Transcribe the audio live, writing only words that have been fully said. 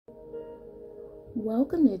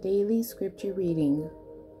Welcome to Daily Scripture Reading.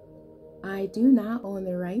 I do not own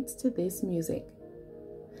the rights to this music.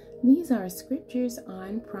 These are scriptures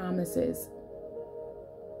on promises.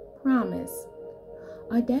 Promise.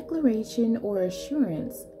 A declaration or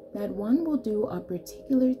assurance that one will do a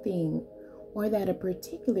particular thing or that a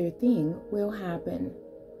particular thing will happen.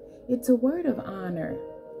 It's a word of honor,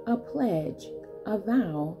 a pledge, a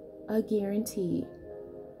vow, a guarantee.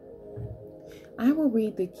 I will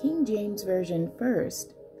read the King James Version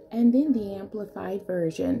first and then the Amplified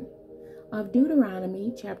Version of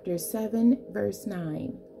Deuteronomy chapter 7, verse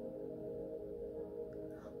 9.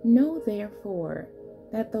 Know therefore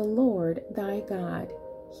that the Lord thy God,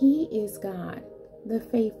 He is God, the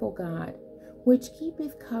faithful God, which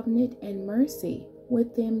keepeth covenant and mercy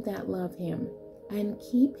with them that love Him, and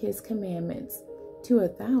keep His commandments to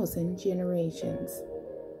 1,000 generations.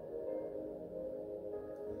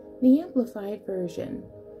 The Amplified Version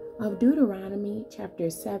of Deuteronomy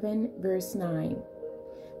chapter 7, verse 9.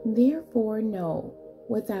 Therefore know,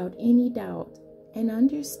 without any doubt, and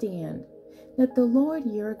understand that the Lord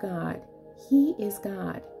your God, He is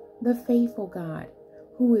God, the faithful God,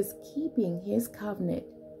 who is keeping His covenant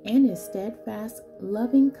and His steadfast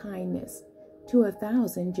loving kindness to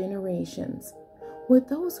 1,000 generations, with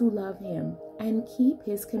those who love Him and keep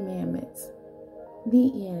His commandments.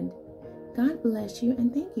 The end. God bless you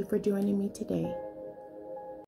and thank you for joining me today.